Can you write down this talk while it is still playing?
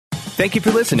Thank you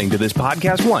for listening to this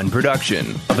Podcast One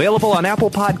production. Available on Apple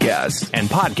Podcasts and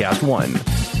Podcast One.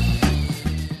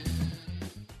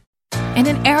 In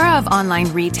an era of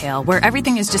online retail where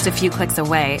everything is just a few clicks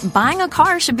away, buying a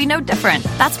car should be no different.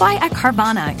 That's why at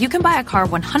Carvana, you can buy a car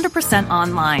 100%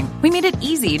 online. We made it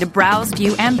easy to browse,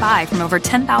 view, and buy from over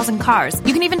 10,000 cars.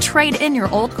 You can even trade in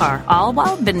your old car, all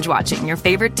while binge-watching your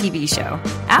favorite TV show.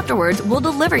 Afterwards, we'll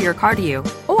deliver your car to you.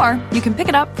 Or you can pick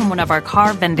it up from one of our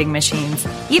car vending machines.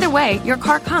 Either way, your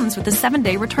car comes with a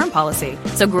 7-day return policy.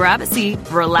 So grab a seat,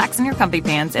 relax in your comfy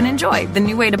pants, and enjoy the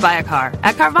new way to buy a car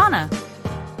at Carvana.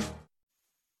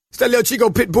 It's that little Chico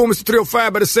Pitbull, Mr.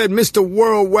 305, but it said Mr.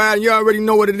 Worldwide, and you already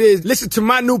know what it is. Listen to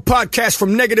my new podcast,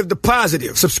 From Negative to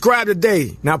Positive. Subscribe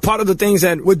today. Now, part of the things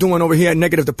that we're doing over here at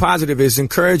Negative to Positive is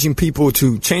encouraging people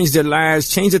to change their lives,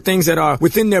 change the things that are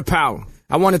within their power.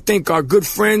 I want to thank our good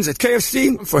friends at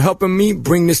KFC for helping me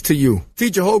bring this to you.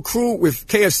 Feed your whole crew with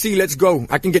KFC. Let's go.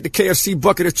 I can get the KFC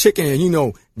bucket of chicken, and you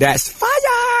know, that's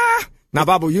fire. Now,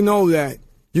 Babu, you know that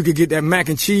you could get that mac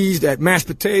and cheese, that mashed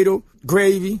potato,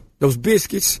 gravy, those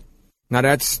biscuits. Now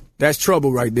that's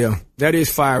trouble right there. That is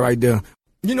fire right there.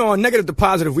 You know, on Negative to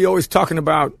Positive, we always talking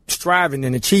about striving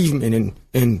and achievement,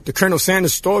 and the Colonel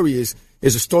Sanders story is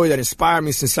a story that inspired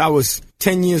me since I was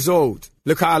 10 years old.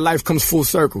 Look how life comes full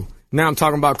circle. Now I'm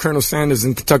talking about Colonel Sanders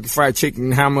and Kentucky Fried Chicken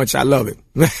and how much I love it.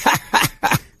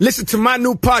 Listen to my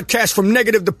new podcast, From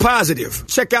Negative to Positive.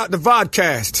 Check out the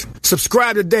vodcast.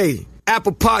 Subscribe today.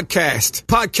 Apple Podcast,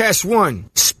 Podcast One,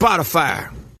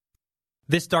 Spotify.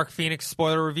 This Dark Phoenix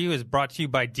spoiler review is brought to you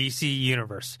by DC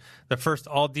Universe, the first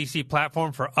all-DC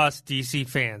platform for us DC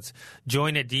fans.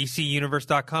 Join at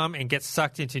DCUniverse.com and get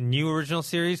sucked into new original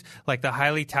series like the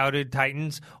highly touted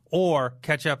Titans, or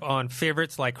catch up on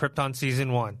favorites like Krypton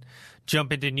Season 1.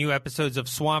 Jump into new episodes of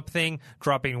Swamp Thing,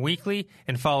 dropping weekly,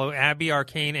 and follow Abby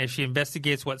Arcane as she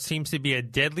investigates what seems to be a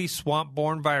deadly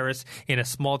swamp-borne virus in a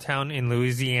small town in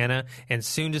Louisiana, and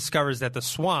soon discovers that the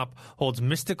swamp holds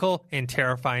mystical and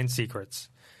terrifying secrets.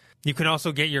 You can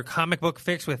also get your comic book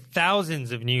fix with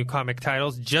thousands of new comic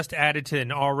titles just added to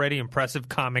an already impressive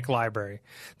comic library.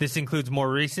 This includes more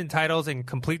recent titles and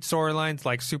complete storylines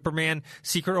like Superman,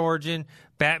 Secret Origin,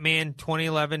 Batman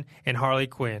 2011, and Harley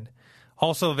Quinn.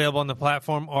 Also available on the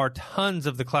platform are tons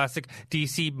of the classic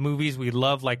DC movies we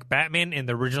love, like Batman and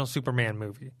the original Superman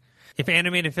movie. If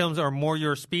animated films are more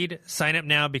your speed, sign up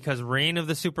now because Reign of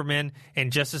the Supermen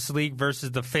and Justice League versus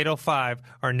the Fatal Five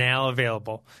are now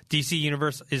available. DC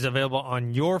Universe is available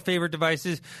on your favorite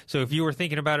devices, so if you were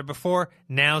thinking about it before,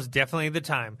 now's definitely the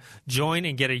time. Join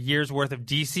and get a year's worth of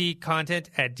DC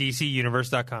content at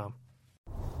DCUniverse.com.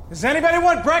 Does anybody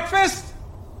want breakfast?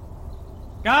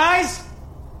 Guys?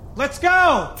 Let's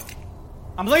go!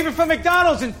 I'm leaving for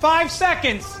McDonald's in 5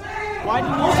 seconds. Why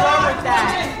didn't you start with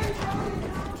that?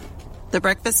 The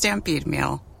Breakfast Stampede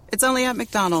Meal. It's only at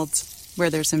McDonald's, where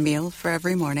there's a meal for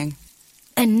every morning.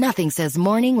 And nothing says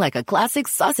morning like a classic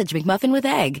sausage McMuffin with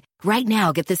egg. Right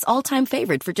now, get this all-time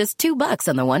favorite for just $2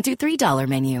 on the $1, $2, $3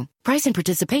 menu. Price and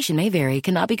participation may vary.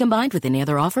 Cannot be combined with any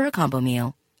other offer or combo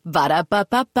meal.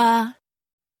 Ba-da-ba-ba-ba.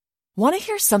 Want to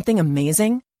hear something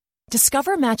amazing?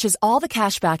 Discover matches all the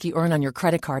cash back you earn on your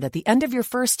credit card at the end of your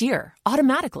first year,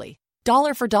 automatically,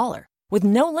 dollar for dollar, with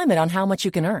no limit on how much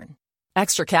you can earn.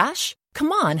 Extra cash?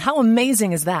 Come on, how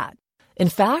amazing is that? In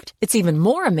fact, it's even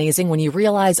more amazing when you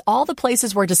realize all the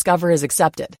places where Discover is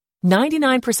accepted.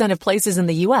 99% of places in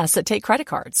the U.S. that take credit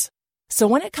cards. So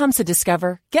when it comes to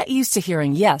Discover, get used to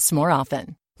hearing yes more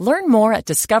often. Learn more at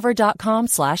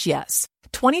discover.com/yes.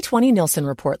 2020 Nielsen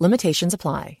Report. Limitations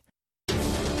apply.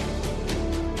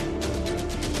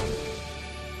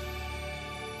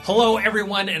 Hello,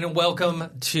 everyone, and welcome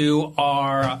to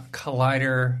our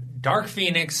Collider Dark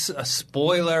Phoenix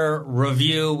spoiler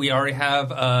review. We already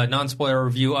have a non-spoiler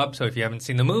review up, so if you haven't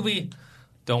seen the movie,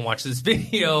 don't watch this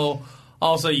video.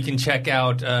 Also, you can check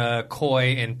out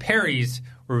Coy and Perry's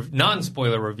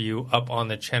non-spoiler review up on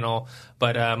the channel.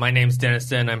 But my name's Dennis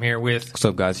Den. I'm here with... What's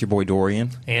up, guys? Your boy Dorian.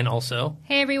 And also...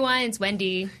 Hey, everyone. It's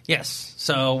Wendy. Yes.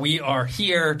 So we are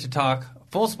here to talk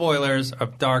full spoilers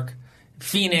of Dark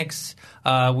Phoenix,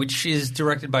 which is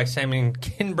directed by Simon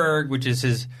Kinberg, which is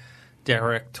his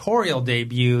directorial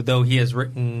debut, though he has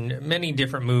written many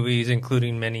different movies,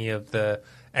 including many of the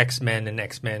X-Men and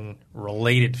X-Men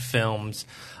related films.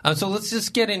 So let's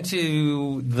just get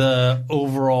into the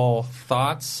overall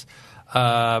thoughts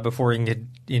before we can get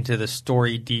into the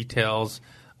story details.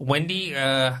 Wendy,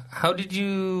 how did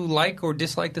you like or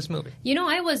dislike this movie? You know,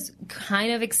 I was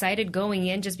kind of excited going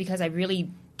in just because I really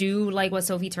do like what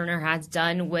Sophie Turner has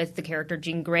done with the character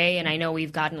Jean Grey, and I know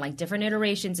we've gotten like different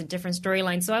iterations and different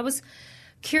storylines, so I was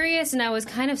curious, and I was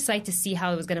kind of psyched to see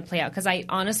how it was going to play out because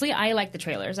I liked the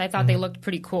trailers. I thought they looked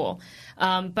pretty cool.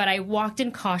 But I walked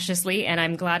in cautiously, and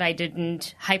I'm glad I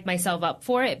didn't hype myself up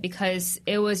for it because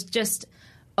it was just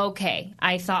okay.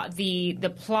 I thought the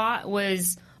plot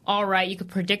was all right. You could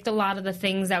predict a lot of the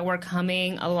things that were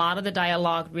coming. A lot of the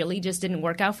dialogue really just didn't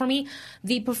work out for me.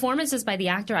 The performances by the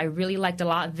actor I really liked a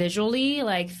lot visually,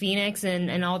 like Phoenix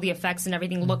and all the effects and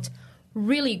everything looked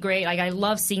really great. Like I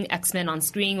love seeing X-Men on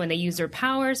screen when they use their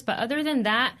powers. But other than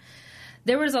that,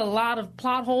 there was a lot of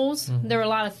plot holes. There were a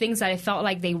lot of things that I felt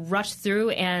like they rushed through,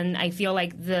 and I feel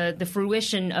like the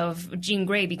fruition of Jean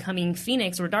Grey becoming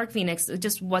Phoenix or Dark Phoenix it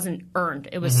just wasn't earned.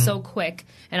 It was so quick,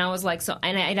 and I was like,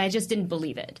 I just didn't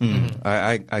believe it.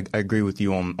 I agree with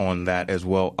you on that as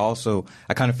well. Also,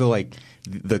 I kind of feel like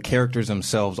the characters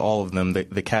themselves, all of them,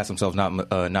 the cast themselves,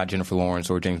 not Jennifer Lawrence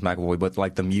or James McAvoy, but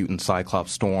like the mutant,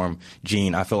 Cyclops, Storm,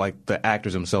 Jean. I feel like the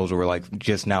actors themselves were like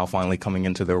just now finally coming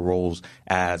into their roles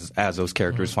as those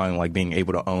characters, finally like being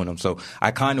able to own them. So I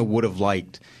kind of would have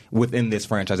liked within this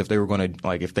franchise, if they were going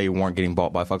to if they weren't getting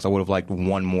bought by Fox, I would have liked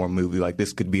one more movie. Like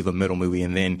this could be the middle movie,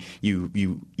 and then you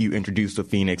introduce the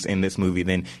Phoenix in this movie,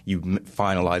 then you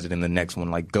finalize it in the next one.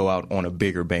 Like go out on a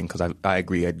bigger bang because I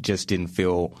agree, I just didn't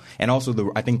feel. And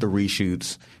also I think the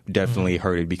reshoots definitely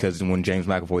hurt it because when James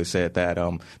McAvoy said that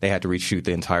they had to reshoot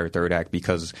the entire third act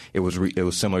because it was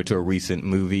similar to a recent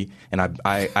movie, and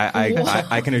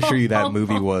I can assure you that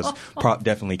movie was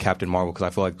definitely Captain Marvel because I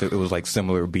feel like it was like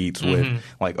similar beats with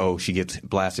like, oh, she gets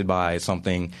blasted by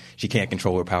something, she can't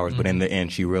control her powers, but in the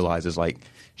end she realizes like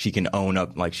she can own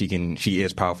up, like she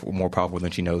is powerful, more powerful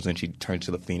than she knows, and she turns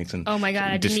to the Phoenix and oh my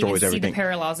god, I didn't even see the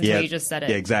parallels until you just said it.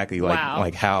 Yeah, exactly.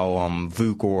 Like how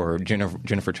Vuk or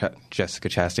Jennifer Jessica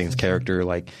Chastain's character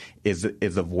like is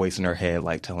a voice in her head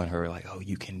like telling her like, oh,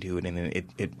 you can do it, and then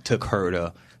it took her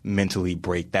to mentally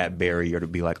break that barrier to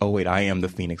be like, oh wait, I am the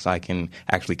Phoenix, I can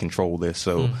actually control this.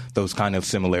 So those kind of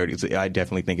similarities, I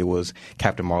definitely think it was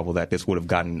Captain Marvel that this would have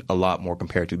gotten a lot more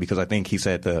compared to, because I think he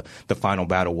said the final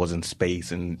battle was in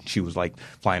space and she was like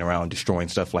flying around destroying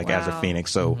stuff like as a Phoenix,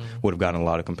 so would have gotten a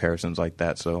lot of comparisons like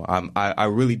that. So I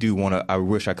really do want to, I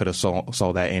wish I could have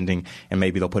saw that ending, and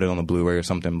maybe they'll put it on the Blu-ray or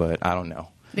something, but I don't know.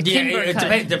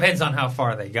 It depends on how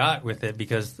far they got with it,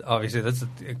 because obviously that's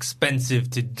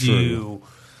expensive to do.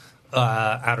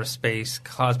 Outer space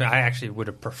cosmic. I actually would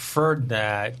have preferred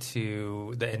that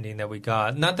to the ending that we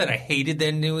got. Not that I hated the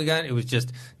ending we got. It was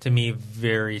just, to me,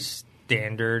 very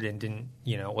standard and didn't,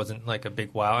 it wasn't like a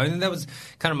big wow. I mean, that was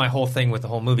kind of my whole thing with the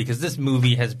whole movie, because this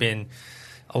movie has been,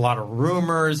 a lot of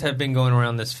rumors have been going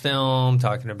around this film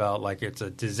talking about like it's a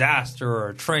disaster or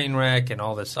a train wreck and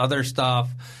all this other stuff.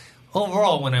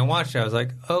 Overall, when I watched it, I was like,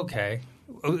 okay,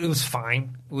 it was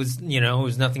fine. It was, it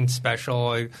was nothing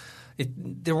special.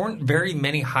 There weren't very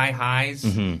many high highs,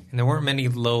 and there weren't many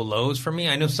low lows for me.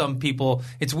 I know some people,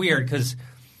 it's weird because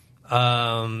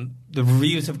the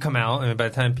reviews have come out, and by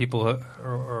the time people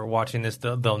are watching this,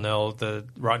 they'll know the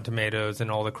Rotten Tomatoes and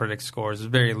all the critics' scores is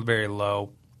very, very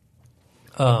low.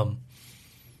 I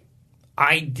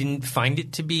didn't find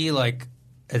it to be like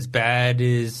as bad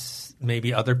as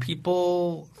maybe other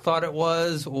people thought it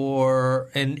was,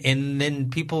 and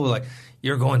then people were like,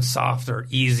 you're going soft or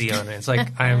easy on it. It's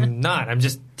like, I'm not. I'm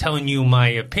just telling you my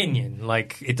opinion.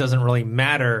 Like, it doesn't really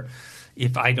matter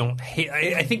if I don't hate.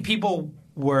 I think people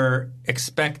were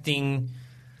expecting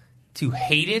to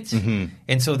hate it,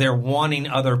 and so they're wanting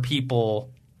other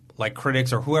people, like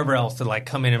critics or whoever else, to like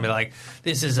come in and be like,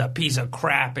 this is a piece of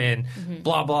crap and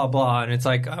blah, blah, blah. And it's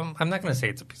like, I'm not going to say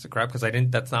it's a piece of crap because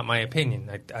that's not my opinion.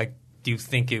 I do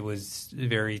think it was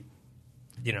very,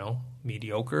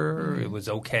 mediocre. It was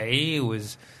okay. It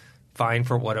was fine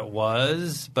for what it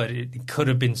was, but it could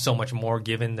have been so much more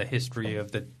given the history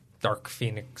of the Dark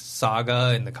Phoenix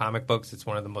saga in the comic books. It's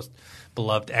one of the most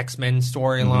beloved X-Men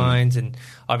storylines, and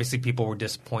obviously people were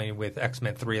disappointed with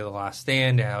X-Men 3: The Last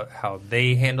Stand, how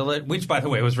they handle it, which, by the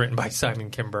way, was written by Simon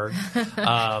Kinberg,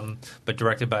 but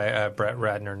directed by Brett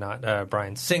Ratner, not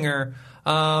Bryan Singer.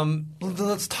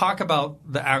 Let's talk about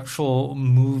the actual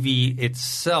movie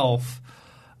itself.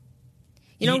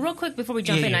 Real quick before we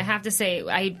jump in, I have to say,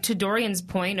 to Dorian's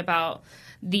point about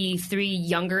the three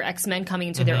younger X-Men coming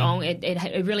into their own,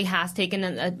 it really has taken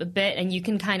a bit, and you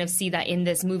can kind of see that in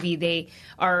this movie. They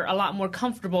are a lot more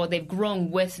comfortable. They've grown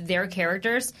with their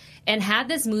characters. And had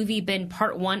this movie been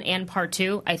part 1 and part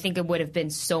 2, I think it would have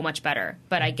been so much better.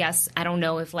 But I guess, I don't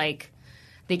know if,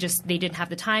 they didn't have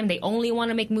the time. They only want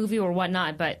to make movie or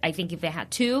whatnot. But I think if they had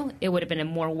 2, it would have been a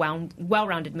more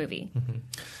well-rounded movie.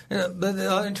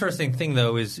 The interesting thing,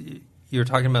 though, is you're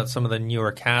talking about some of the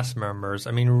newer cast members.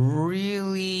 I mean,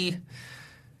 really,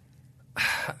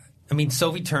 I mean,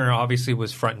 Sophie Turner obviously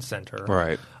was front and center.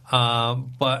 Right.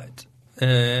 But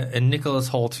and Nicholas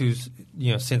Hoult, who's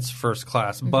since First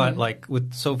Class, but like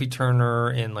with Sophie Turner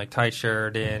and like Ty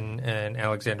Sheridan and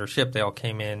Alexander Shipp, they all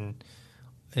came in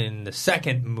the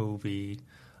second movie,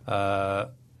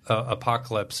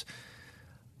 Apocalypse.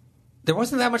 There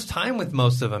wasn't that much time with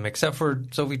most of them, except for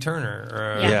Sophie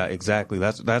Turner. Yeah, exactly.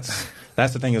 That's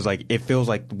the thing is like it feels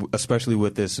like, especially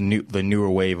with the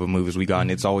newer wave of movies we got, and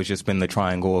it's always just been the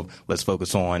triangle of let's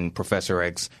focus on Professor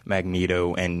X,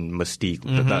 Magneto, and Mystique,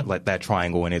 that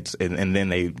triangle, and then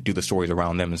they do the stories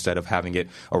around them instead of having it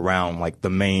around like the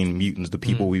main mutants, the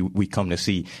people we come to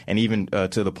see, and even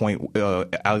to the point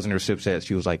Alexander Shipp said,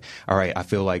 she was like, all right, I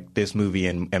feel like this movie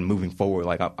and moving forward,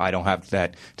 like I don't have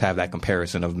to have that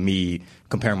comparison of me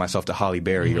comparing myself to Halle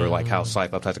Berry or like how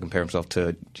Cyclops has to compare himself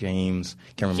to James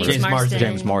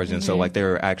Marsden. So like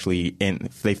they're actually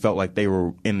they felt like they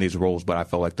were in these roles, but I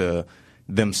felt like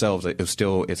themselves it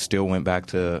still went back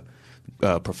to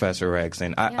Professor X,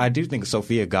 and I do think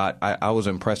I was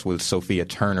impressed with Sophia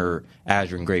Turner as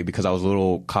Jean Grey because I was a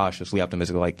little cautiously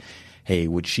optimistic, like, hey,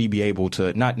 would she be able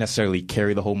to not necessarily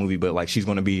carry the whole movie, but like she's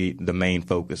going to be the main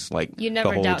focus, like you never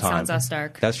the whole doubt time. Sansa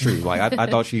Stark. That's true. Like I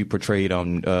thought she portrayed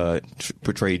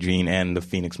Jean and the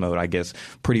Phoenix mode, I guess,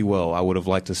 pretty well. I would have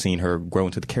liked to seen her grow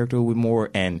into the character a little bit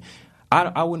more, and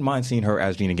I wouldn't mind seeing her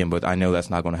as Jean again, but I know that's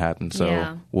not going to happen.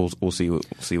 So we'll see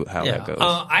how that goes.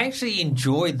 I actually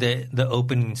enjoyed the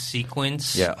opening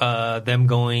sequence. Them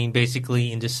going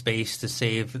basically into space to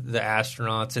save the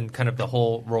astronauts, and kind of the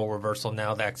whole role reversal.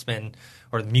 Now the X-Men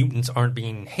or the mutants aren't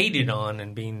being hated on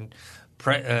and being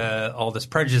all this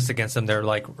prejudice against them. They're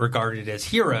like regarded as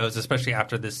heroes, especially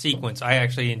after this sequence. I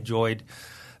actually enjoyed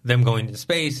them going into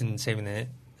space and saving the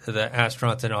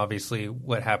astronauts, and obviously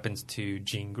what happens to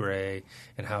Jean Grey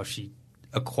and how she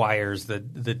acquires the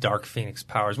Dark Phoenix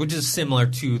powers, which is similar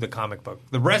to the comic book.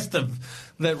 The rest of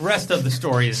the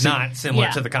story is not similar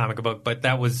to the comic book, but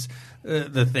that was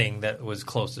the thing that was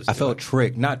closest. I felt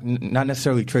tricked, not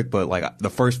necessarily tricked, but like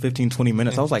the first 15-20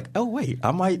 minutes, I was like, oh wait,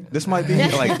 this might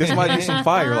be some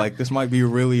fire. Like this might be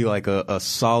really like a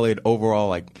solid overall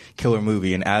like killer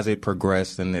movie. And as it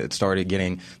progressed and this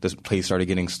pace started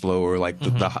getting slower, like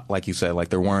like you said, like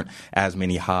there weren't as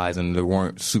many highs and there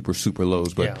weren't super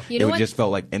lows, but it just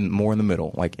felt like more in the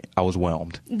middle. Like I was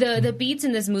whelmed. The beats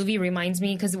in this movie reminds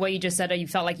me, because what you just said, you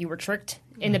felt like you were tricked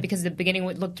because the beginning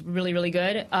looked really, really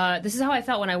good. This is how I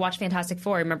felt when I watched Fantastic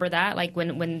Four. Remember that? Like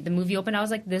when the movie opened, I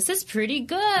was like, this is pretty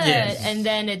good. Yes. And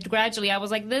then gradually I was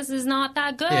like, this is not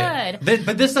that good. Yeah.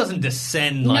 But this doesn't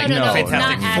descend like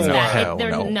Fantastic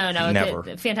Four.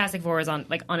 Never. Fantastic Four is on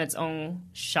its own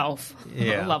shelf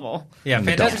level. Yeah,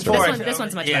 Fantastic Four. This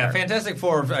one's much better. Fantastic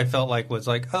Four I felt like was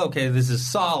like, oh, okay, this is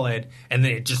solid, and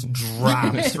then it just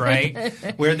drops, right?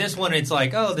 Where this one, it's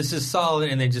like, oh, this is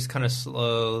solid, and then just kind of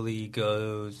slowly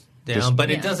goes down, but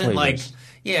it doesn't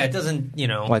it doesn't,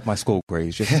 like my school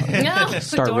grades, just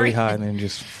start really high and then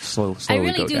just slowly I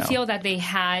really do down. feel that they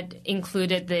had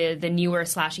included the newer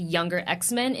 / younger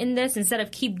X-Men in this instead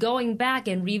of keep going back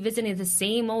and revisiting the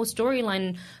same old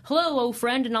storyline. Hello, old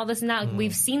friend, and all this and that.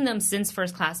 We've seen them since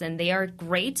First Class, and they are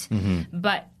great.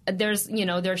 But there's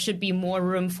there should be more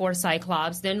room for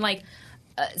Cyclops. Then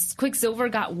Quicksilver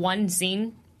got one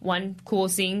cool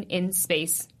scene in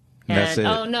space. That's it.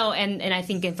 Oh no! And I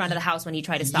think in front of the house when he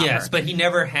tried to stop her. Yes, but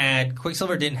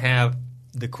Quicksilver didn't have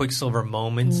the Quicksilver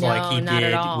moments like he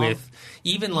did with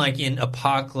even like in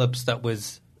Apocalypse, that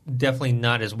was definitely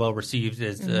not as well received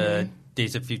as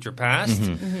Days of Future Past.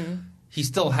 He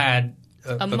still had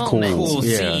a cool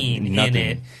scene in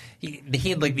it. He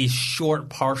had like these short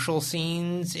partial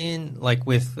scenes in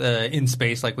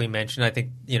space, like we mentioned. I think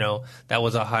that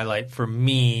was a highlight for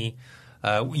me.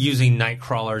 Using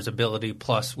Nightcrawler's ability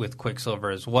plus with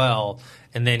Quicksilver as well.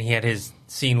 And then he had his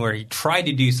scene where he tried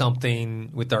to do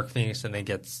something with Dark Phoenix and then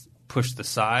gets pushed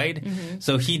aside.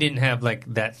 So he didn't have like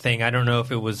that thing. I don't know if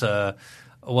it was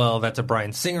that's a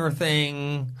Bryan Singer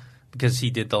thing because he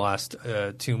did the last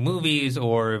two movies,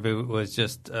 or if it was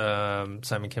just Simon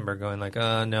Kinberg going like,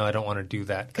 no, I don't want to do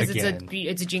that again. Because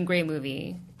it's a Jean Grey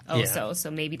movie also.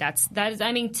 So maybe that is,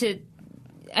 I mean,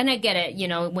 and I get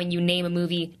it, when you name a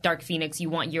movie Dark Phoenix, you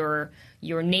want your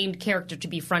named character to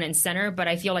be front and center, but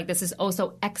I feel like this is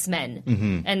also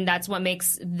X-Men. And that's what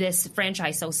makes this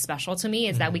franchise so special to me,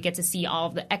 is that we get to see all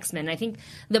of the X-Men. I think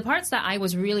the parts that I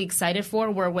was really excited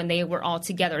for were when they were all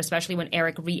together, especially when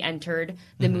Eric re-entered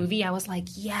the movie. I was like,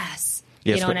 yes,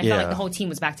 Yes, and I felt like the whole team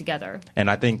was back together. And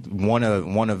I think one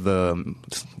of the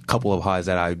couple of highs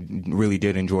that I really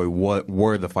did enjoy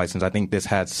were the fight scenes. I think this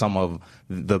had some of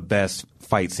the best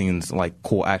fight scenes, like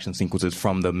cool action sequences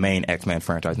from the main X-Men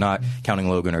franchise, not counting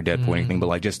Logan or Deadpool or anything, but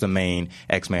like just the main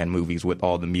X-Men movies with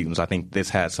all the mutants. I think this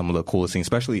had some of the coolest scenes,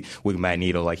 especially with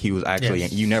Magneto. Like he was actually,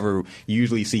 you never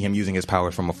usually see him using his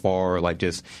powers from afar, or like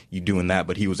just you doing that,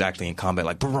 but he was actually in combat.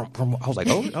 Like I was like,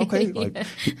 oh, okay, like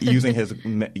using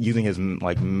his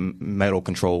like metal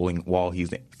controlling while he's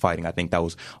fighting. I think that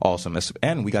was awesome,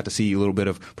 and we got to see a little bit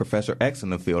of Professor X in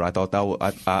the field. I thought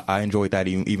that I enjoyed that,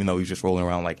 even though he was just rolling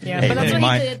around like, hey, let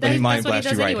me mind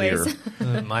blast you right here.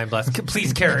 Mind blast.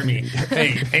 Please carry me.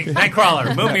 Hey,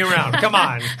 Nightcrawler, move me around. Come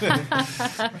on.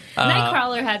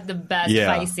 Nightcrawler had the best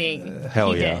fight scene.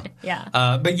 Hell he yeah. did.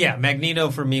 Yeah. But yeah, Magneto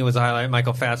for me was a highlight.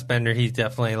 Michael Fassbender, he's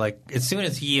definitely like, as soon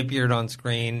as he appeared on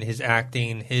screen, his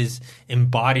acting, his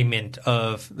embodiment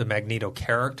of the Magneto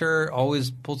character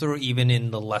always pulls through, even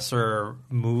in the lesser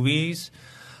movies.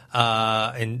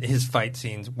 And his fight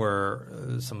scenes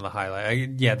were some of the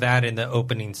highlights. That and the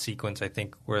opening sequence, I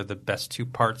think, were the best two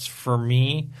parts for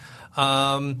me.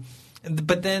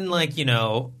 But then, like,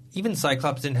 even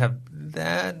Cyclops didn't have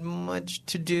that much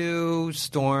to do.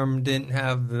 Storm didn't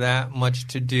have that much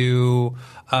to do.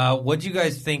 What do you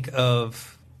guys think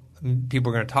of,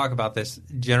 people are going to talk about this,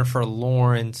 Jennifer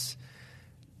Lawrence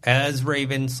as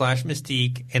Raven /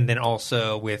 Mystique, and then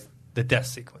also with the death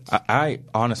sequence? I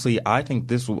honestly, I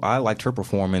think I liked her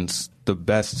performance the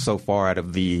best so far out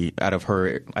of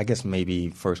her. I guess maybe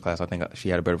First Class, I think she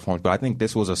had a better performance, but I think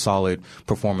this was a solid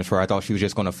performance for her. I thought she was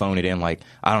just going to phone it in, like,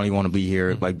 I don't even want to be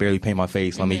here, like, barely paint my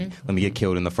face, let me get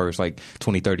killed in the first, like,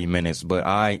 20-30 minutes. But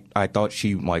I thought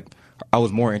she, like, I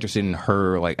was more interested in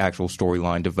her, like, actual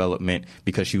storyline development,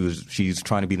 because she's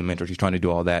trying to be the mentor, she's trying to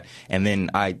do all that, and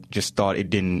then I just thought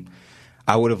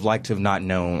I would have liked to have not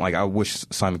known. Like, I wish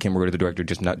Simon Kinberg, the director,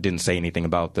 didn't say anything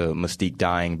about the Mystique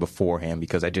dying beforehand,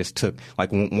 because I just took,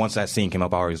 like, once that scene came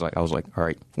up, I was like, all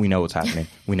right, we know what's happening.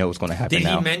 We know what's going to happen. Did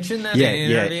now. He mention that in an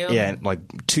interview? Yeah.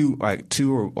 Like two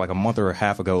or like a month or a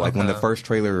half ago, like when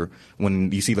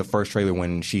you see the first trailer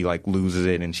when she like loses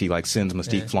it and she like sends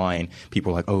Mystique flying,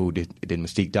 people are like, oh, did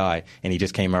Mystique die? And he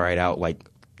just came right out like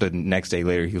the next day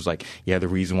later. He was like, yeah, the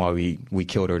reason why we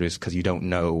killed her is because you don't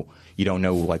know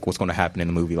like what's going to happen in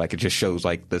the movie. Like, it just shows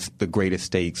like the greatest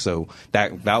stakes. So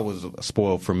that was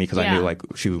spoiled for me, because I knew like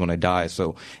she was going to die.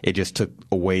 So it just took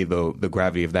away the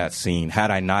gravity of that scene.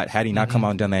 Had he not come out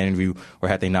and done that interview, or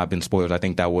had they not been spoilers, I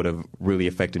think that would have really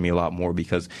affected me a lot more,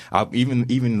 because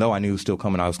even though I knew it was still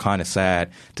coming, I was kind of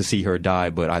sad to see her die.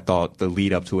 But I thought the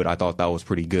lead up to it, I thought that was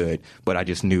pretty good. But I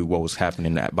just knew what was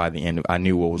happening by the end. I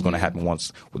knew what was going to happen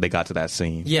once they got to that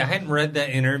scene. Yeah, I hadn't read that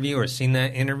interview or seen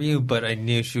that interview, but I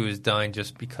knew she was dying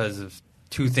just because of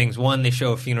two things. One, they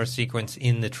show a funeral sequence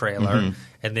in the trailer,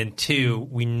 and then two,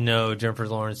 we know Jennifer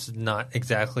Lawrence is not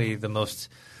exactly the most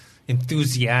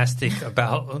enthusiastic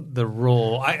about the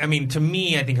role. I mean, to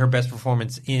me, I think her best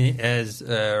performance as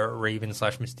Raven /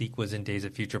 Mystique was in Days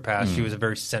of Future Past. She was a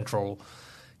very central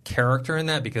character in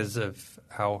that, because of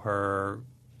how her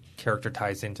character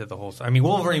ties into the whole story. I mean,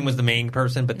 Wolverine was the main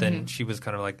person, but then she was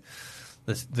kind of like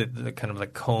the kind of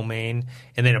like co-main,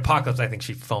 and then Apocalypse, I think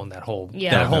she phoned that whole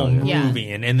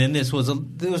movie, and then this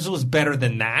was better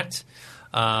than that.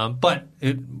 But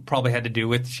it probably had to do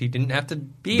with she didn't have to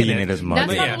be in it as much.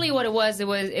 That's probably what it was.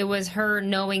 It was her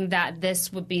knowing that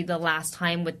this would be the last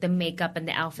time with the makeup and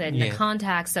the outfit and the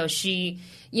contacts. So she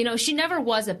never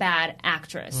was a bad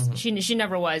actress. She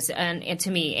never was, and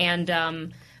to me,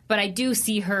 and but I do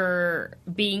see her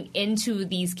being into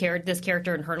this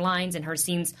character and her lines and her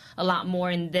scenes a lot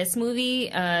more in this movie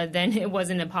than it was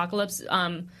in Apocalypse.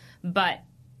 But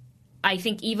I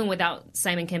think even without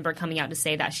Simon Kinberg coming out to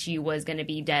say that she was going to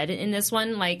be dead in this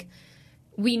one, like,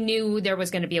 we knew there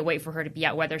was going to be a way for her to be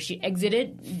out, whether she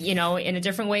exited, in a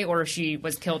different way, or she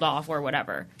was killed off or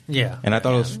whatever. Yeah, and I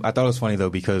thought it was funny though,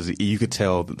 because you could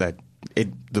tell that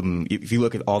if you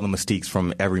look at all the Mystiques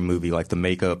from every movie, like the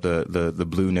makeup, the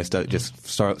blueness, that just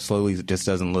slowly just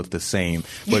doesn't look the same.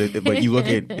 But you look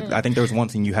at, I think there's one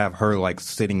thing, you have her like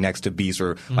sitting next to Beast,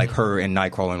 or like her and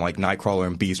Nightcrawler, and like Nightcrawler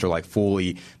and Beast are like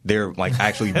fully, they're like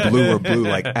actually blue,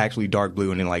 like actually dark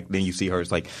blue, and then you see her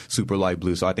as like super light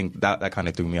blue. So I think that kind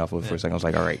of threw me off for a second. I was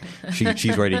like, all right,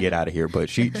 she's ready to get out of here, but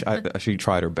she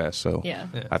tried her best. So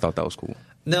I thought that was cool.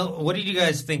 Now, what did you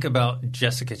guys think about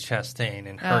Jessica Chastain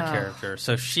and her character?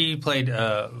 So she played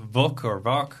Vok,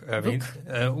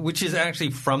 which is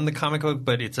actually from the comic book,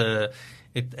 but I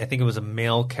think it was a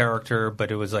male character,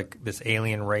 but it was like this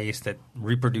alien race that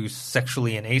reproduced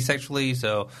sexually and asexually,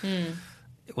 so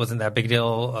it wasn't that big a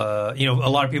deal. A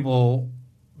lot of people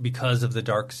because of the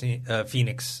Dark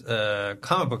Phoenix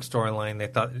comic book storyline, they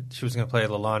thought she was going to play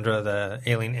Lilandra, the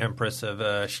alien empress of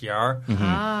Shi'ar.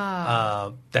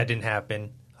 That didn't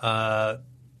happen.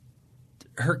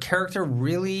 Her character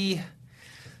really,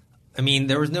 I mean,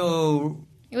 there was no...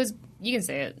 It was... You can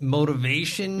say it.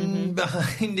 Motivation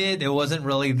behind it. It wasn't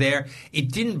really there.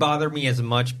 It didn't bother me as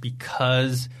much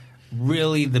because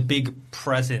really the big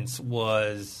presence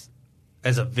was,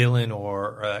 as a villain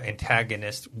or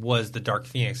antagonist, was the Dark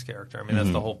Phoenix character. I mean,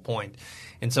 that's the whole point.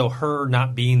 And so her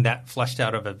not being that fleshed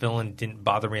out of a villain didn't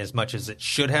bother me as much as it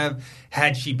should have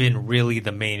had she been really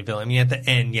the main villain. I mean, at the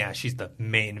end, yeah, she's the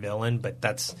main villain, but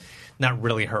that's not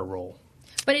really her role.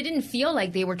 But it didn't feel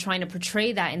like they were trying to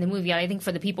portray that in the movie. I think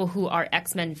for the people who are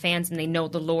X-Men fans and they know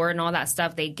the lore and all that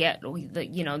stuff, they get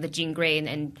the Jean Grey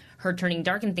and her turning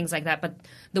dark and things like that. But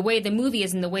the way the movie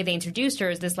is and the way they introduced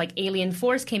her is this like alien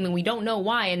force came in, we don't know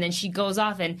why, and then she goes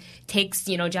off and takes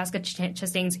Jessica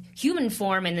Chastain's human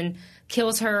form and then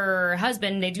kills her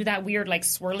husband. They do that weird like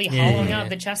swirly hollowing out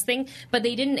of the chest thing, but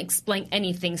they didn't explain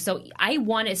anything. So I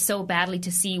wanted so badly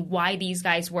to see why these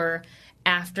guys were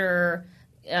after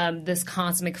this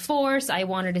cosmic force. I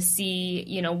wanted to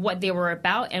see, what they were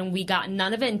about, and we got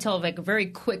none of it until like a very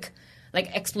quick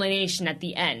explanation at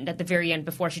the very end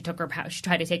before she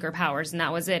tried to take her powers, and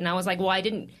that was it. And I was like, well, I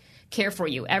didn't care for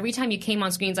you. Every time you came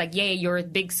on screen, it's like, yay, you're a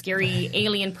big scary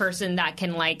alien person that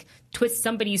can twist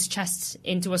somebody's chest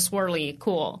into a swirly.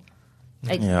 Cool.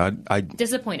 I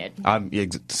disappointed.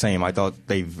 Same. I thought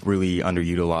they've really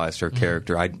underutilized her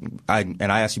character. And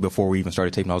I asked you before we even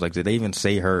started taping. I was like, did they even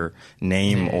say her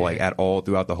name or at all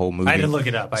throughout the whole movie? I didn't look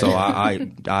it up.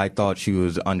 I thought she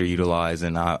was underutilized,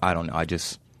 and I don't know. I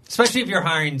just. Especially if you're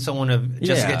hiring someone of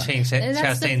Jessica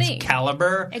Chastain's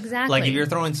caliber. Exactly. Like if you're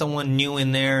throwing someone new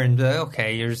in there and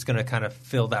okay, you're just going to kind of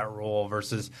fill that role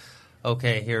versus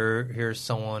okay, here's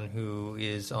someone who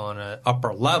is on an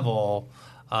upper level.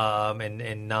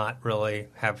 And not really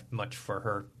have much for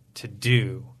her to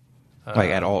do.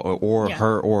 At all.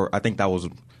 Or I think that was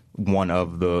one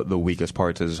of the weakest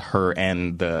parts is her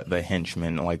and the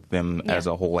henchmen, them as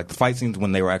a whole. Like the fight scenes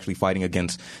when they were actually fighting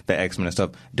against the X-Men and stuff,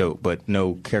 dope, but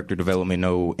no character development,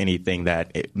 no anything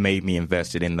that it made me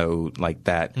invested in those,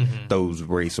 those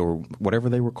race or whatever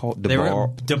they were called.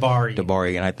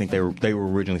 Dabari. And I think they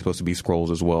were originally supposed to be Skrulls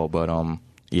as well, but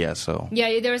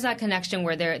there was that connection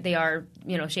where they are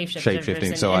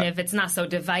shapeshifters, and if it's not so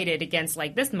divided against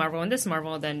this Marvel and this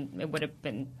Marvel, then it would have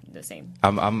been the same.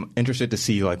 I'm interested to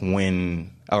see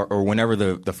when or whenever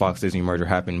the Fox Disney merger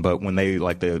happened, but when they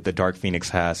the Dark Phoenix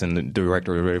cast and the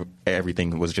director of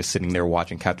everything was just sitting there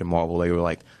watching Captain Marvel, they were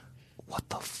like, "What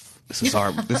the." This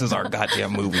is our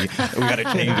goddamn movie. We got to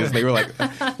change this. They were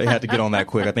they had to get on that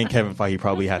quick. I think Kevin Feige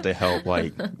probably had to help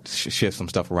shift some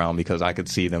stuff around because I could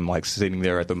see them sitting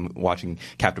there watching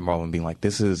Captain Marvel and being like,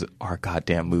 "This is our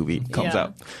goddamn movie." Comes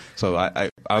out. So I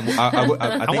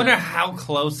wonder how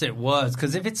close it was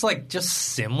because if it's just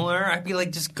similar, I'd be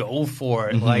just go for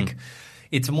it.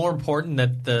 It's more important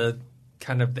that the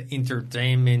kind of the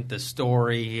entertainment, the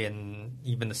story, and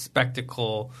even the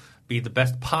spectacle be the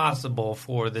best possible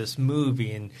for this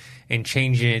movie and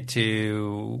changing it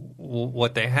to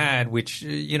what they had, which,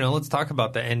 let's talk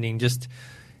about the ending. Just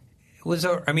was,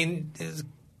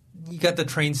 you got the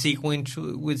train sequence,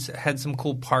 which had some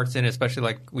cool parts in it, especially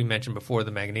like we mentioned before,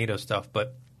 the Magneto stuff.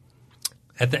 But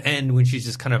at the end, when she's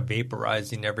just kind of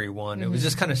vaporizing everyone, it was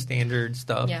just kind of standard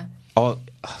stuff. Yeah.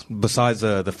 Besides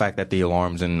the fact that the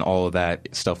alarms and all of that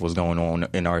stuff was going on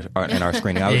in our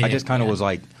screening, I just kind of was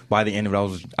by the end of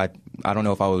it, I don't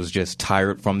know if I was just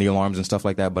tired from the alarms and stuff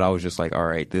like that, but I was just all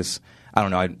right, I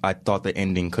don't know. I thought the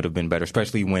ending could have been better,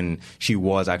 especially when she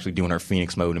was actually doing her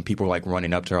Phoenix mode and people were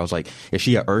running up to her. I was like, is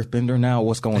she an Earthbender now?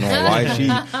 What's going on? Why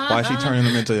is she turning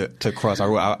them into crust?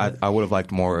 I would have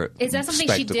liked more. Is that something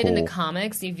she did in the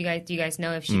comics? Do you guys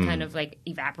know if she kind of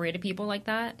evaporated people like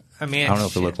that? I don't know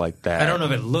if it looked like that. I don't know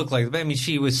if it looked like that.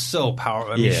 She was so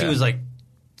powerful. She was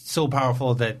so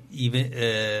powerful that even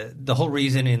the whole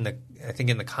reason in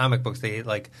the comic books they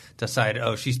decide,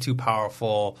 oh, she's too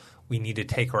powerful, we need to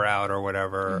take her out or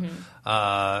whatever.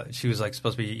 She was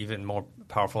supposed to be even more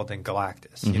powerful than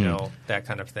Galactus, that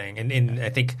kind of thing. And I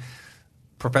think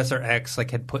Professor X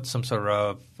had put some sort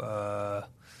of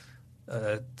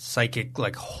psychic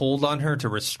hold on her to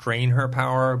restrain her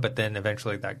power, but then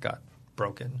eventually that got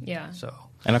broken. Yeah. So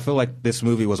And I feel like this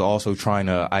movie was also trying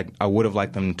to. I would have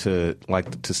liked them to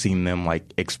seen them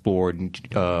like explore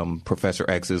Professor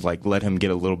X's, like let him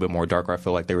get a little bit more darker. I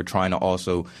feel like they were trying to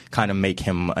also kind of make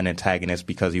him an antagonist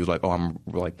because he was like, oh, I'm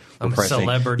a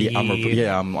celebrity.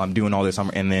 Yeah, I'm doing all this.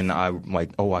 And then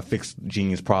I fixed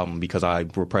Jean's problem because I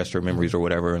repressed her memories or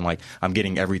whatever, and like I'm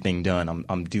getting everything done.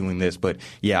 I'm doing this, but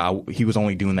yeah, he was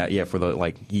only doing that for the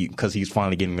because he's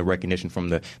finally getting the recognition from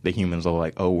the humans of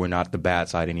like, oh, we're not the bad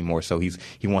side anymore. So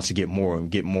he wants to get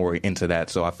more into that.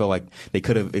 So I feel like they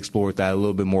could have explored that a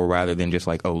little bit more rather than just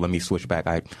like, oh, let me switch back.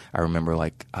 I remember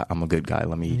like I'm a good guy.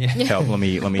 Let me help. Let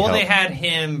me help. Well, they had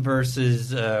him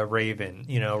versus Raven.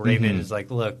 Raven is like,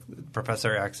 look,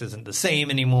 Professor X isn't the same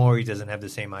anymore. He doesn't have the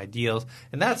same ideals,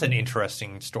 and that's an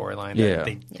interesting storyline that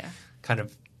they kind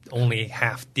of only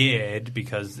half did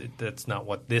because that's not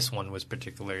what this one was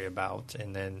particularly about.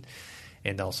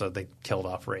 And also they killed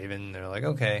off Raven. They're like,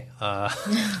 okay.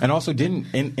 And also didn't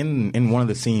in one of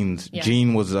the scenes,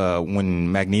 Jean was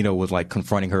when Magneto was like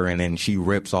confronting her, and then she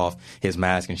rips off his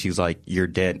mask and she's like, "You're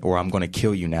dead, or I'm going to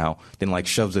kill you now." Then like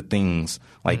shoves the things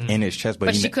like in his chest.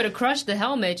 But she could have crushed the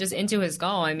helmet just into his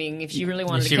skull. I mean, if she really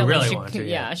wanted to kill him, she could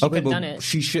have done it.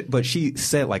 She should, but she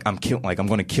said like, I'm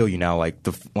going to kill you now.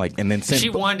 And then she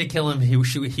wanted to kill him.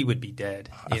 He would be dead.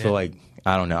 I feel like.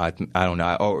 I don't know. I don't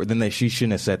know. Or then she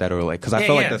shouldn't have said that earlier because I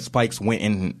felt like the spikes went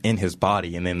in his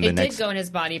body, and then it did go in his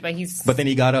body, but then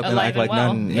he got up and acted like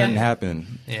nothing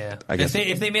happened. Yeah. I guess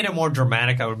if they made it more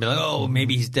dramatic, I would be like, oh,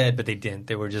 maybe he's dead, but they didn't.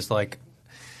 They were just like,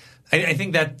 I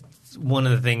think that's one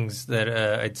of the things that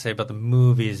I'd say about the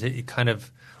movie is it kind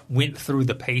of went through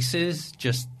the paces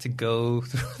just to go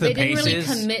through the paces. They didn't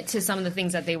really commit to some of the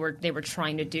things that they were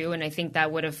trying to do, and I think that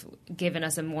would have given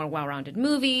us a more well-rounded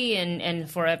movie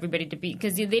and for everybody to be,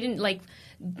 because they didn't like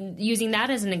using that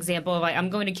as an example of like, I'm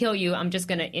going to kill you, I'm just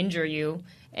going to injure you,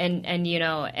 and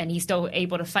he's still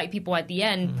able to fight people at the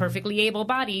end, perfectly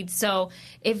able-bodied. So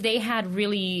if they had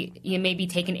really maybe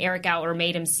taken Eric out or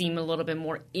made him seem a little bit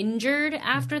more injured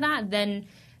after that, then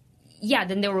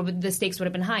the stakes would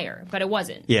have been higher, but it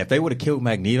wasn't. Yeah, if they would have killed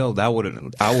Magneto, I would have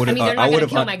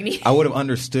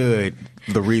understood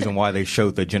the reason why they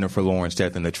showed the Jennifer Lawrence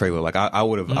death in the trailer. Like I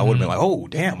would have been like, oh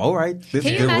damn, all right, Can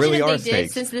you imagine really if they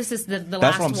did, since this is the That's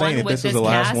last what I'm saying. one If with this is the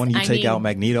last cast, one, you take out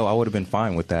Magneto, I would have been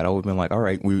fine with that. I would have been like, all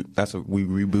right, we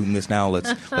rebooting this now.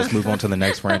 Let's move on to the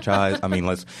next franchise. I mean,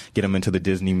 let's get them into the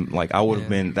Disney. Like I would have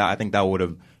been. I think that would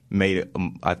have made it.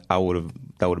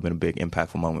 That would have been a big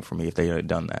impactful moment for me if they had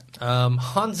done that.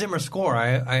 Hans Zimmer score.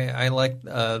 I like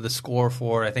the score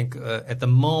for. I think at the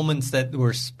moments that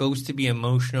were supposed to be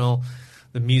emotional,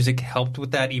 the music helped with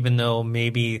that. Even though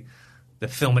maybe the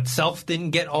film itself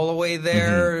didn't get all the way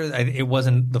there, it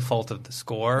wasn't the fault of the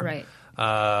score. Right.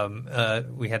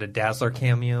 We had a Dazzler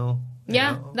cameo.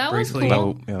 Yeah, that briefly, was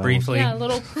cool. Briefly, yeah, a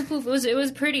little poof. It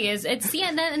was pretty.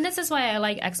 And this is why I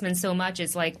like X-Men so much.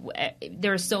 It's like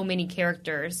there are so many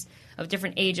characters of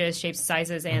different ages, shapes,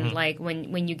 sizes, and like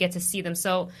when you get to see them.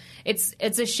 So it's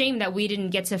a shame that we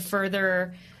didn't get to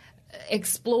further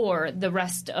explore the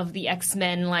rest of the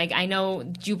X-Men. Like I know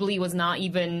Jubilee was not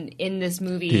even in this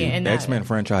movie. Dude, and the X-Men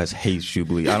franchise hates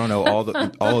Jubilee. I don't know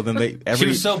all of them. She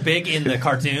was so big in the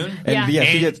cartoon.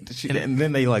 And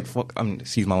then they like fuck.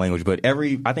 Excuse my language, but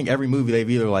I think every movie they've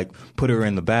either like put her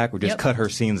in the back or just cut her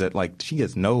scenes that like she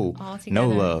gets no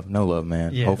love,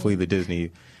 man. Yeah. Hopefully the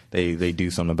Disney. They do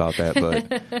something about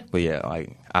that, but yeah,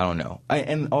 I don't know.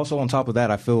 And also on top of that,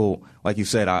 I feel like you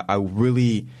said, I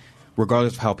really,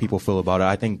 regardless of how people feel about it,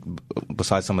 I think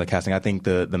besides some of the casting, I think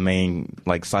the main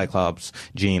like Cyclops,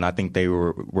 Jean, I think they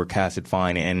were casted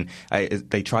fine, and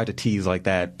they tried to tease like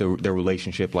that their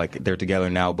relationship, like they're together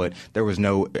now, but there was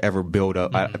no ever build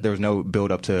up. There was no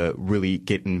build up to really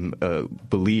getting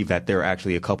believe that they're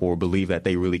actually a couple or believe that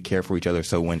they really care for each other.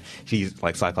 So when she's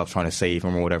like Cyclops trying to save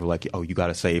him or whatever, like oh you got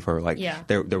to save her, like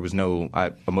there was no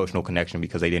emotional connection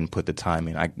because they didn't put the time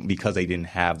in. Because they didn't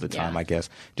have the time, I guess.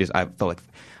 I felt like.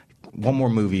 One more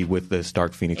movie with this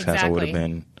Dark Phoenix cast would have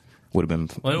been. What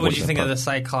did you think of the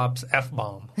Cyclops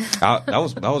F-bomb? That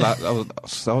was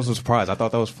a surprise. I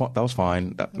thought that was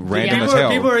fine. Random as hell.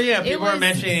 People were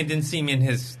mentioning it didn't seem in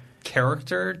his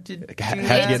character. Had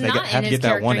to get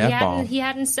that one F-bomb. He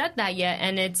hadn't said that yet,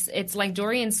 and it's like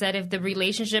Dorian said. If the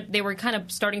relationship, they were kind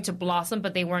of starting to blossom,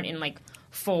 but they weren't in like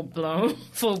full bloom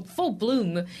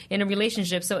in a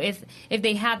relationship. So if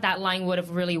they had that line, would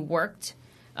have really worked.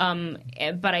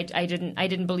 But I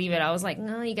didn't believe it. I was like,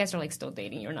 no, you guys are like still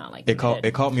dating. You're not like it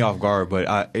caught me off guard,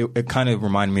 but it kind of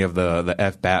reminded me of the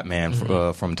F Batman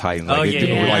from Titans. Like,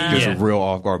 just real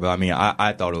off guard. But I mean,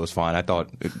 I thought it was fine. I thought,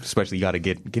 especially you got to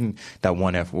get that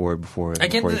one F word before. I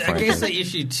guess the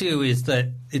issue too is that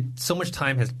so much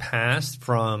time has passed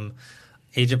from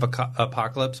Age of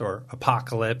Apocalypse or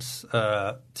Apocalypse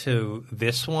to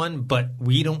this one, but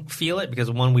we don't feel it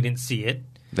because one, we didn't see it.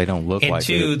 They don't look like it. And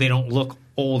two, they don't look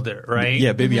older, right?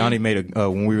 Yeah, Bibiani made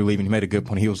when we were leaving, he made a good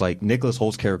point. He was like, Nicholas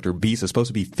Holt's character, Beast, is supposed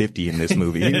to be 50 in this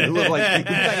movie. He looks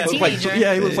like,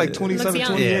 he looks like 27,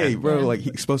 28, bro. Like,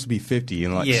 he's supposed to be 50.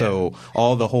 And so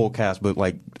all the whole cast, but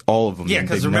like all of them. Yeah,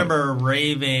 because remember,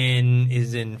 Raven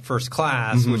is in First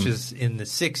Class, which is in the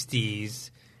 60s,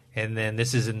 and then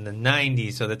this is in the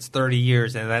 90s, so that's 30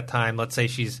 years. And at that time, let's say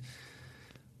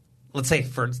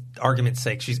for argument's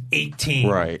sake, she's 18,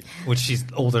 right? Which she's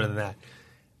older than that.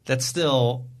 That's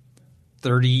still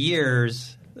 30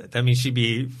 years. That means she'd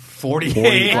be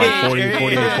 48.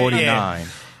 48, 49.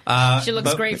 She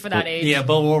looks great for that age. Yeah,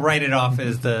 but we'll write it off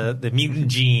as the mutant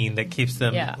gene that keeps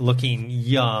them looking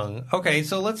young. Okay,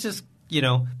 so let's just,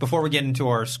 before we get into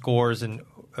our scores and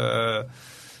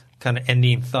kind of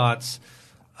ending thoughts,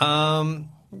 do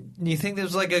you think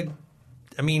there's where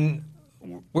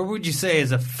would you say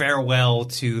is a farewell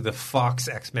to the Fox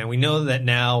X-Men? We know that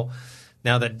now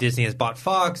that Disney has bought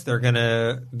Fox, they're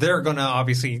gonna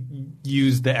obviously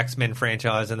use the X-Men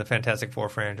franchise and the Fantastic Four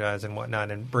franchise and whatnot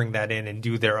and bring that in and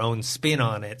do their own spin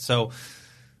on it. So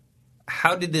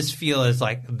how did this feel as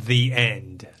like the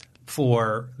end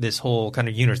for this whole kind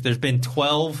of universe? There's been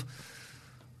 12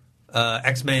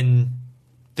 X-Men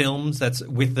films that's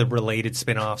with the related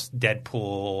spin-offs,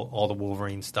 Deadpool, all the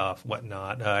Wolverine stuff,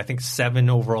 whatnot. I think 7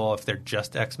 overall if they're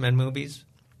just X-Men movies.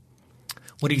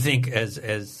 What do you think as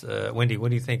Wendy, what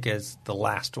do you think as the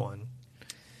last one?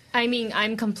 I mean,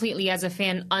 I'm completely, as a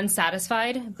fan,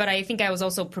 unsatisfied, but I think I was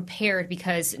also prepared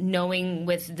because knowing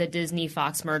with the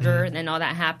Disney-Fox merger and all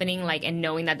that happening, and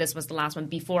knowing that this was the last one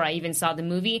before I even saw the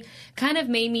movie, kind of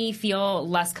made me feel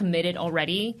less committed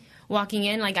already walking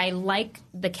in. I like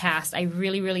the cast. I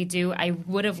really, really do. I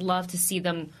would have loved to see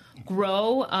them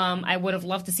grow. I would have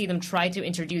loved to see them try to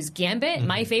introduce Gambit.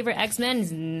 My favorite X-Men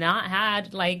has not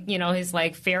had, his,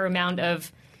 fair amount of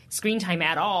screen time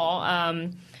at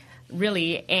all.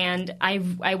 Really, and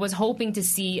I was hoping to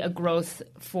see a growth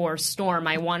for Storm.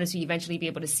 I wanted to eventually be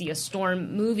able to see a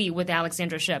Storm movie with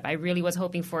Alexandra Shipp. I really was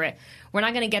hoping for it. We're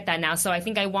not going to get that now, so I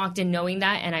think I walked in knowing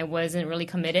that, and I wasn't really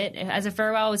committed. As a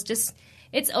farewell, it's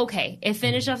okay. It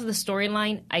finished off the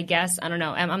storyline, I guess. I don't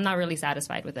know. I'm not really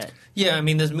satisfied with it. Yeah, I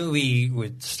mean, this movie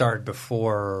would start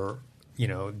before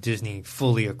Disney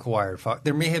fully acquired Fox.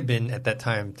 There may have been at that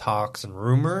time talks and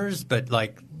rumors, but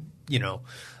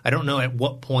I don't know at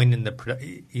what point in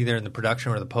either in the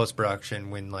production or the post-production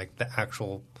when the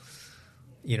actual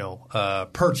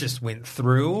purchase went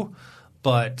through,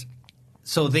 but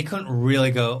so they couldn't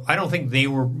really go. I don't think they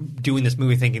were doing this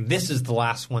movie thinking this is the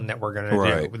last one that we're going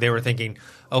to do. They were thinking,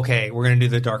 okay, we're going to do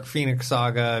the Dark Phoenix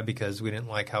saga because we didn't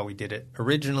like how we did it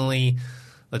originally.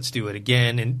 Let's do it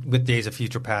again. And with Days of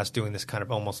Future Past doing this kind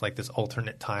of almost like this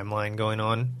alternate timeline going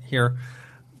on here,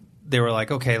 they were like,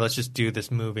 okay, let's just do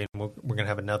this movie and we're going to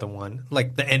have another one.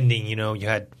 Like the ending, you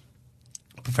had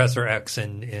Professor X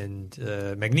and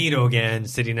Magneto again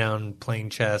sitting down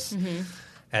playing chess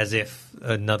as if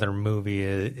another movie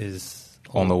is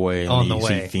on the way. You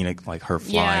see Phoenix, her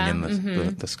flying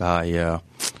in the sky, yeah.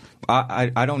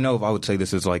 I don't know if I would say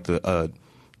this is the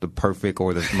perfect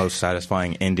or the most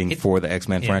satisfying ending for the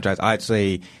X-Men franchise. I'd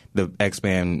say the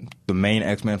main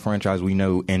X-Men franchise we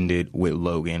know ended with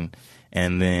Logan.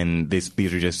 And then these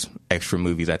are just extra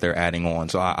movies that they're adding on.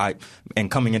 So and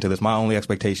coming into this, my only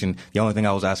expectation, the only thing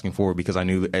I was asking for, because I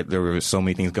knew that there were so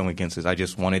many things going against this, I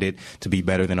just wanted it to be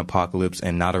better than Apocalypse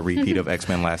and not a repeat of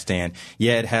X-Men Last Stand.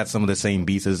 Yeah, it had some of the same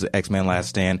beats as X-Men Last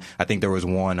Stand. I think there was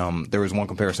one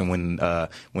comparison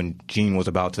when Jean was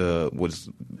not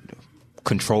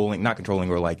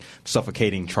controlling or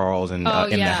suffocating Charles in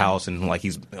the house and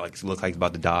he's looks like he's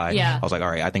about to die. Yeah. I was like, all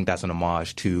right, I think that's an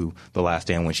homage to The Last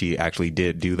Stand when she actually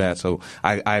did do that. So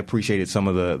I appreciated some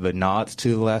of the nods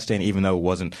to The Last Stand, even though it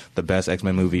wasn't the best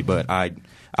X-Men movie, but I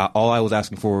All I was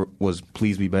asking for was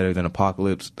please be better than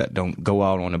Apocalypse. That don't go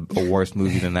out on a worse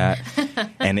movie than that.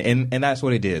 and that's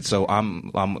what it did. So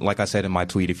I'm like I said in my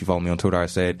tweet, if you follow me on Twitter, I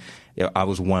said I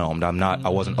was whelmed. I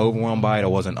wasn't overwhelmed by it. I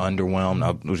wasn't underwhelmed.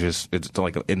 I was it's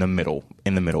like in the middle.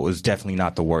 It's definitely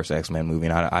not the worst X-Men movie,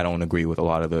 and I don't agree with a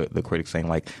lot of the critics saying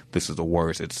like this is the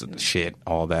worst. It's shit.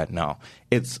 All that. No,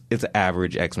 it's an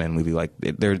average X-Men movie. Like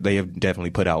they have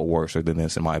definitely put out worse than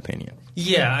this, in my opinion.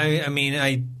 Yeah, I mean,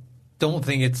 I don't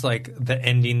think it's like the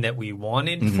ending that we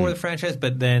wanted for the franchise,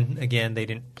 but then again, they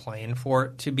didn't plan for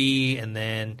it to be, and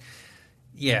then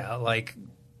like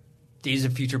Days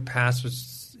of Future Past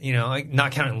was, like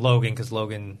not counting Logan, because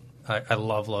Logan, I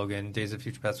love Logan. Days of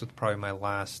Future Past was probably my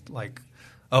last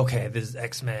okay, this is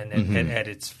X-Men at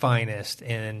its finest,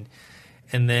 and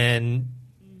then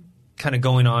kind of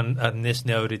going on this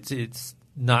note, it's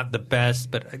not the best,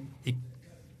 but it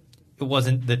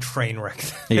wasn't the train wreck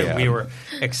that we were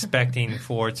expecting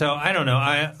for it. So I don't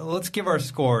know. Let's give our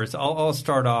scores. I'll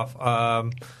start off. I'm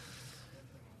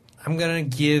going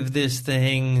to give this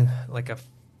thing like a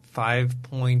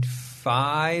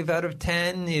 5.5 out of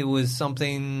 10. It was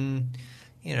something,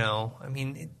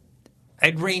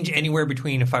 I'd range anywhere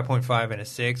between a 5.5 and a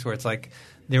 6, where it's like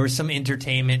there was some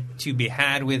entertainment to be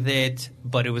had with it,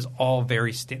 but it was all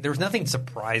very there was nothing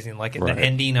surprising. Like at the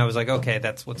ending, I was like, okay,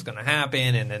 that's what's going to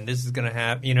happen, and then this is going to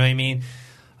happen. You know what I mean?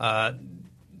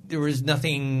 There was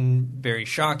nothing very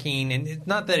shocking, and it's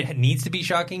not that it needs to be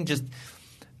shocking, just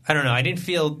I don't know. I didn't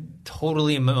feel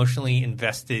totally emotionally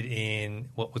invested in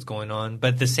what was going on,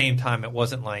 but at the same time, it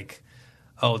wasn't like,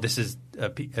 oh, this is a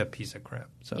piece of crap.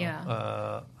 So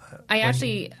I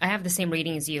have the same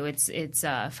rating as you. It's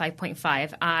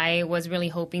 5.5. I was really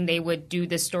hoping they would do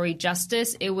the story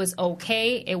justice. It was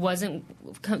okay. It wasn't,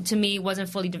 to me, wasn't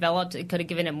fully developed. It could have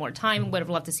given it more time. Would have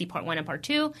loved to see part 1 and part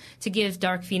 2 to give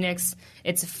Dark Phoenix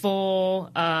its full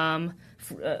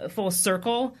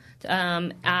circle.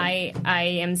 I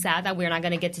am sad that we're not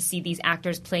going to get to see these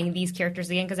actors playing these characters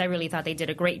again, because I really thought they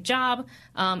did a great job.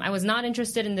 I was not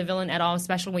interested in the villain at all,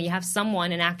 especially when you have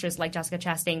an actress like Jessica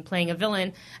Chastain playing a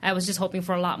villain. I was just hoping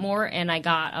for a lot more, and I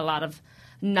got a lot of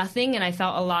nothing, and I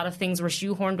felt a lot of things were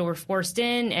shoehorned or were forced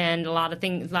in, and a lot of the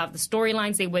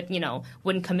storylines they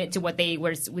wouldn't commit to what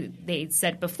they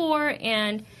said before.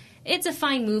 And it's a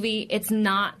fine movie. It's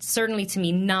not, certainly to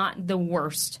me, not the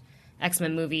worst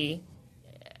X-Men movie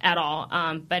at all,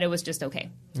 but it was just okay.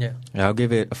 Yeah, I'll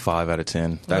give it a 5 out of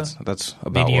 10. That's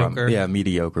about mediocre.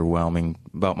 Mediocre, whelming,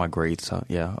 about my grades.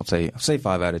 I'll say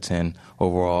 5 out of 10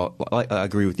 overall. I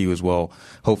agree with you as well.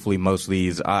 Hopefully, most of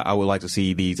these, I would like to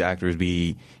see these actors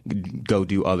go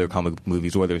do other comic book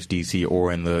movies, whether it's DC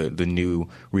or in the new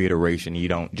reiteration. You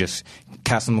don't just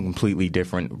cast them completely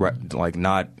different, like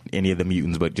not any of the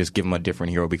mutants, but just give them a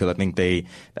different hero, because I think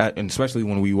and especially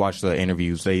when we watch the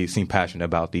interviews, they seem passionate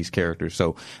about these characters.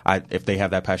 So if they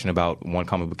have that passion about one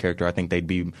comic book character, I think they'd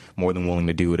be more than willing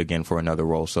to do it again for another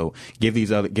role. So give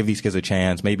these kids a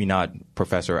chance. Maybe not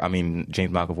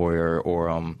James McAvoy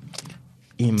or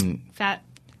even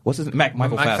what's his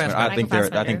Michael Fassbender. I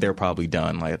think they're probably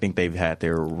done. Like I think they've had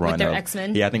their run with their of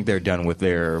X-Men. Yeah, I think they're done with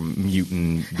their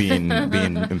mutant being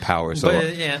in power. So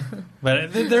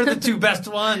but they're the two best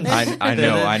ones. I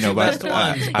know. Best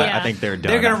ones. I think they're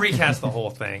done. They're going to recast the whole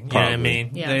thing. You know what I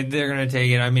mean? Yeah. They're going to take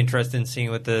it. I'm interested in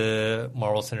seeing with the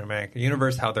Marvel Cinematic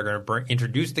Universe how they're going to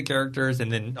introduce the characters,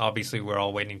 and then obviously we're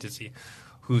all waiting to see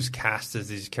who's cast as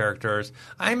these characters.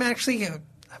 I'm actually,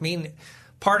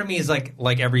 part of me is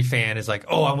like every fan is like,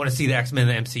 oh, I want to see the X-Men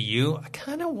in the MCU. I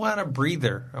kind of want a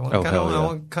breather. I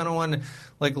kind of want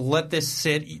to let this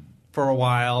sit for a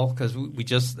while, because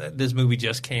this movie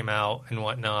just came out and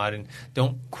whatnot, and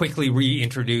don't quickly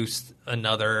reintroduce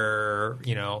another.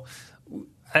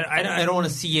 I don't want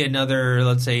to see another,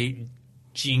 let's say,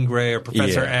 Jean Grey or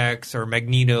Professor X or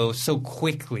Magneto so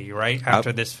quickly, right,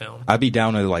 after this film. I'd be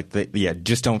down to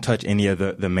just don't touch any of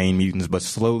the main mutants, but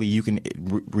slowly you can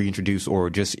reintroduce or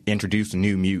just introduce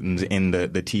new mutants in the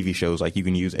TV shows. Like you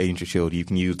can use Agents of S.H.I.E.L.D., you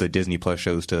can use the Disney Plus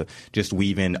shows to just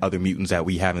weave in other mutants that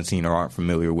we haven't seen or aren't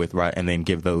familiar with, right, and then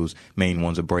give those main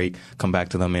ones a break, come back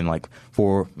to them in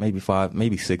 4, maybe 5,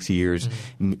 maybe 6 years,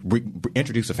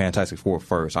 introduce a Fantastic Four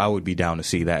first. I would be down to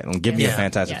see that, and give me a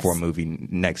Fantastic Four movie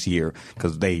next year,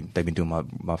 because they've been doing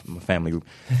my family.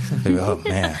 Oh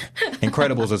man,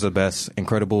 Incredibles is the best.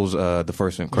 Incredibles, the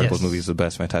first Incredibles movie is the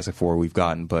best Fantastic Four we've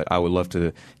gotten. But I would love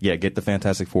to, get the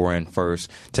Fantastic Four in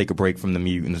first, take a break from the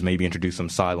mutants, maybe introduce some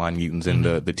sideline mutants in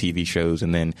the TV shows,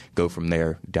 and then go from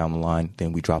there down the line.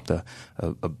 Then we dropped a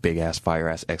big ass fire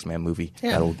ass X-Men movie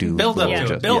that'll do build up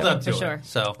to it. For sure.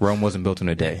 So Rome wasn't built in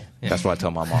a day. That's what I tell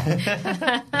my mom.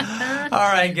 All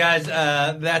right, guys,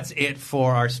 that's it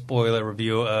for our spoiler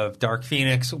review of Dark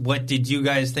Phoenix. What did you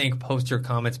guys think? Post your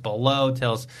comments below.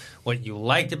 Tell us what you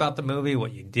liked about the movie,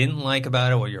 what you didn't like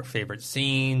about it, what your favorite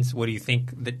scenes. What do you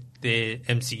think that the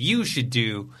MCU should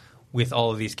do with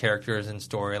all of these characters and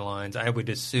storylines? I would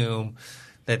assume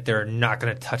that they're not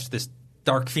going to touch this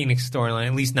Dark Phoenix storyline,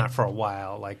 at least not for a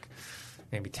while, like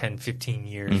maybe 10, 15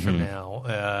 years from now,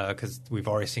 because we've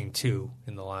already seen 2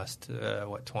 in the last,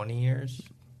 20 years?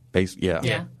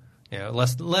 Yeah,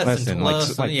 less than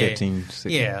 15,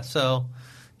 16. Yeah, so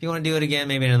if you want to do it again,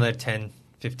 maybe another 10,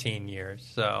 15 years.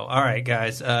 So, all right,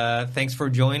 guys, thanks for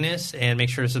joining us, and make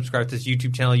sure to subscribe to this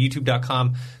YouTube channel,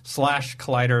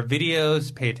 youtube.com/Collider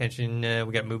Videos. Pay attention.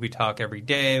 We got movie talk every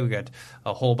day. We got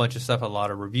a whole bunch of stuff, a lot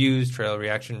of reviews, trailer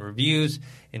reaction reviews.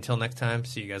 Until next time,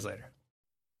 see you guys later.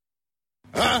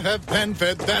 I have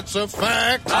PenFed, that's a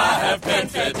fact. I have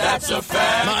PenFed, that's a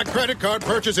fact. My credit card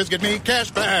purchases get me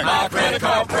cash back. My credit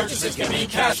card purchases get me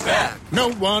cash back.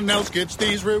 No one else gets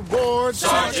these rewards.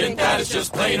 Sergeant, that is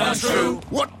just plain untrue.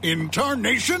 What in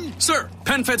tarnation? Sir,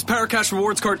 PenFed's PowerCash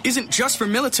Rewards card isn't just for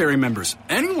military members.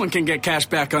 Anyone can get cash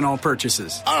back on all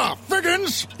purchases. Ah,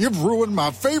 Figgins, you've ruined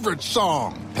my favorite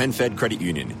song. PenFed Credit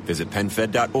Union. Visit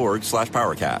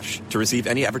PenFed.org/PowerCash. To receive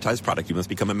any advertised product, you must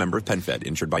become a member of PenFed,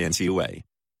 insured by NCUA.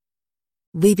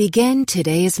 We begin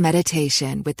today's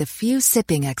meditation with a few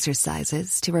sipping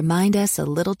exercises to remind us a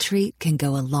little treat can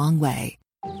go a long way.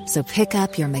 So pick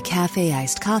up your McCafe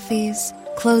iced coffees,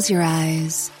 close your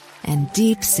eyes, and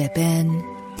deep sip in.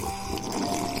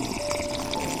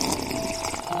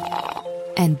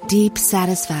 And deep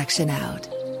satisfaction out.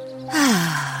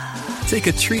 Take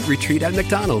a treat retreat at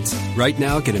McDonald's. Right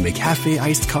now, get a McCafe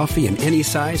iced coffee in any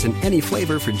size and any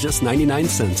flavor for just 99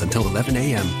 cents until 11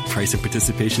 a.m. Price and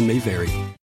participation may vary.